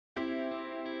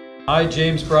I,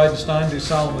 James Bridenstine, do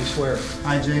solemnly swear.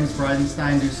 I, James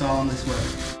Bridenstine, do solemnly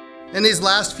swear. In these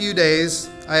last few days,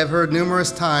 I have heard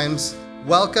numerous times,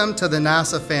 "Welcome to the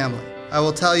NASA family." I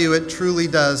will tell you, it truly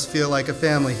does feel like a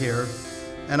family here,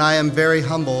 and I am very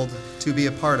humbled to be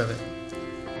a part of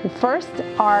it. First,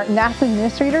 our NASA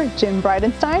Administrator Jim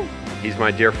Bridenstine. He's my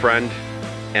dear friend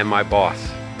and my boss.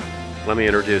 Let me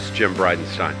introduce Jim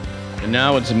Bridenstine. And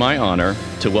now it's my honor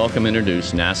to welcome and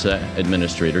introduce NASA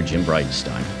Administrator Jim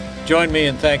Bridenstine. Join me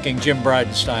in thanking Jim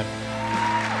Bridenstine.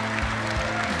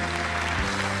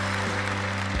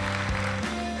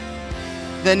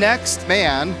 The next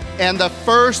man and the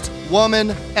first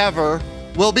woman ever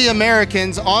will be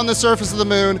Americans on the surface of the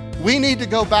moon. We need to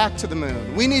go back to the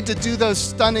moon. We need to do those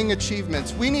stunning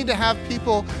achievements. We need to have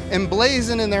people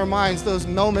emblazon in their minds those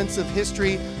moments of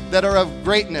history that are of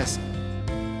greatness.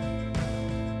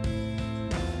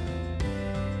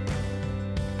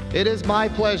 It is my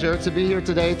pleasure to be here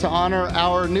today to honor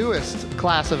our newest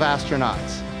class of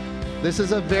astronauts. This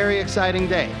is a very exciting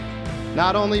day,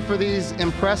 not only for these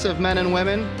impressive men and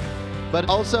women, but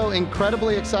also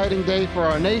incredibly exciting day for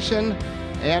our nation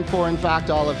and for, in fact,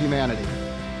 all of humanity.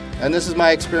 And this is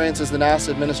my experience as the NASA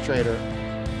Administrator.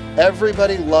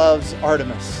 Everybody loves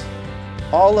Artemis.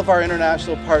 All of our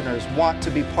international partners want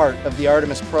to be part of the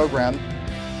Artemis program.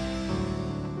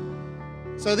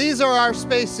 So these are our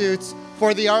spacesuits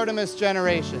for the Artemis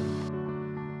Generation.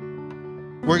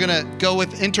 We're gonna go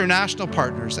with international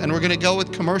partners, and we're gonna go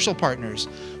with commercial partners.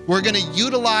 We're gonna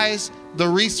utilize the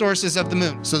resources of the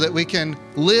moon so that we can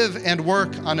live and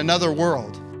work on another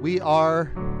world. We are,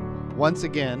 once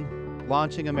again,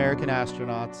 launching American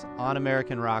astronauts on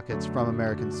American rockets from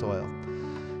American soil.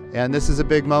 And this is a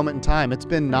big moment in time. It's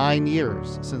been 9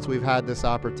 years since we've had this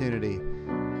opportunity.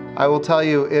 I will tell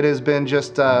you, it has been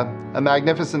just a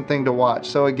magnificent thing to watch.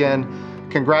 So again,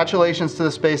 congratulations to the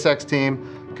SpaceX team.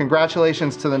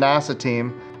 Congratulations to the NASA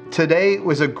team. Today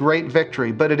was a great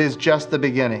victory, but it is just the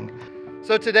beginning.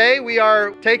 So today we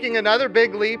are taking another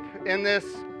big leap in this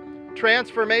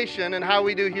transformation in how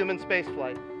we do human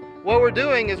spaceflight. What we're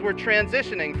doing is we're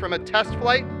transitioning from a test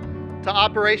flight to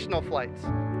operational flights.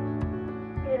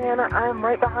 Hey, Nana, I'm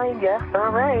right behind you.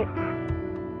 All right.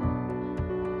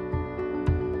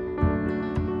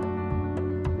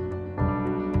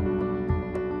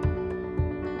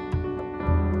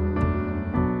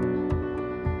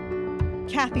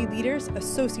 Kathy Leaders,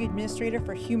 Associate Administrator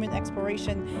for Human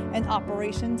Exploration and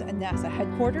Operations at NASA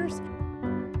Headquarters.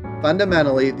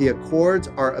 Fundamentally, the Accords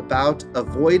are about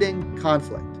avoiding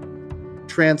conflict,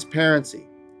 transparency,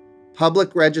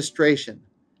 public registration,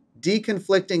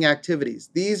 deconflicting activities.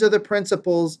 These are the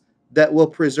principles that will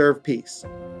preserve peace.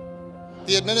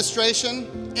 The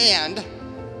administration and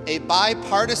a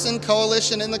bipartisan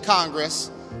coalition in the Congress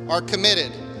are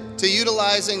committed to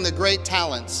utilizing the great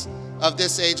talents of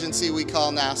this agency we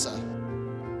call NASA.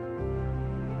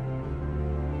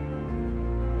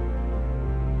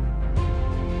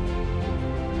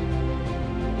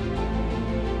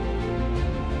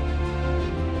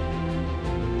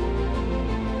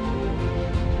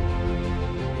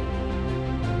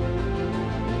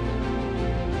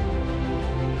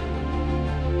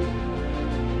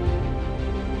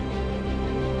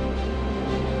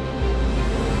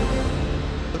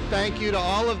 Thank you to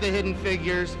all of the hidden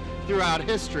figures throughout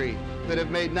history that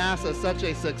have made NASA such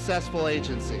a successful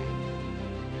agency.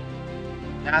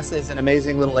 NASA is an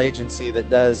amazing little agency that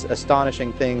does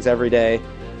astonishing things every day,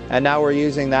 and now we're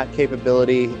using that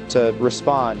capability to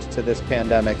respond to this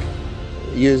pandemic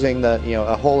using the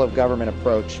a whole of government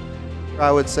approach.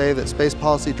 I would say that Space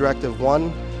Policy Directive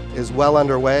 1 is well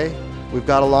underway. We've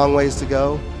got a long ways to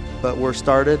go, but we're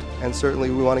started, and certainly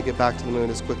we want to get back to the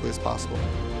moon as quickly as possible.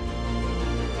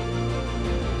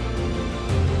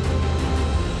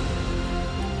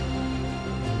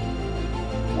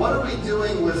 What are we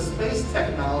doing with space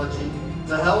technology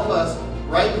to help us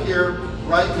right here,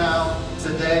 right now,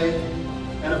 today?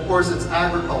 And of course, it's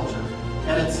agriculture,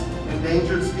 and it's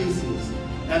endangered species,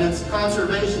 and it's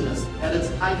conservationists, and it's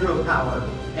hydropower,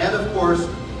 and of course,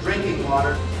 drinking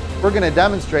water. We're going to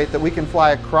demonstrate that we can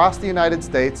fly across the United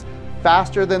States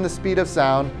faster than the speed of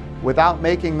sound without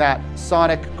making that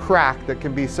sonic crack that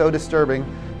can be so disturbing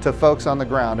to folks on the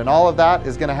ground. And all of that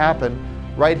is going to happen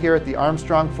right here at the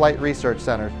Armstrong Flight Research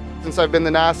Center. Since I've been the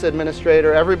NASA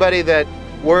Administrator, everybody that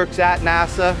works at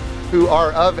NASA who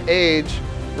are of age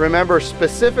remember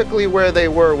specifically where they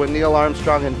were when Neil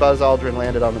Armstrong and Buzz Aldrin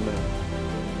landed on the moon.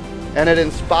 And it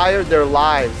inspired their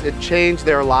lives, it changed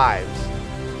their lives.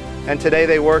 And today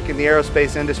they work in the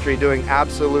aerospace industry doing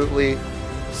absolutely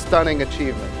stunning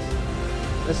achievements.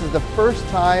 This is the first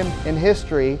time in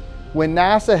history when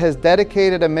NASA has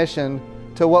dedicated a mission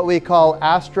to what we call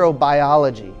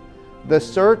astrobiology, the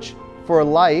search for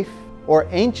life or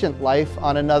ancient life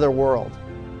on another world.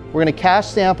 We're going to cache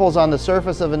samples on the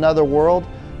surface of another world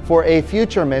for a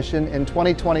future mission in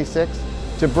 2026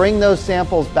 to bring those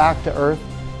samples back to Earth.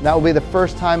 And that will be the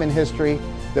first time in history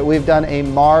that we've done a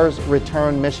Mars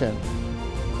return mission.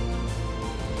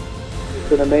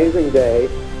 It's an amazing day.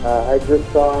 I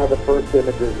just saw the first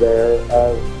images there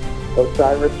of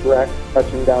Osiris-Rex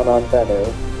touching down on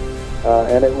Tenure,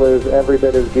 and it was every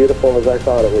bit as beautiful as I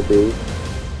thought it would be.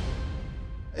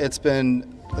 It's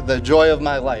been the joy of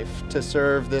my life to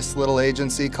serve this little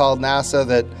agency called NASA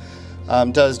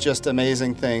that does just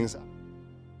amazing things.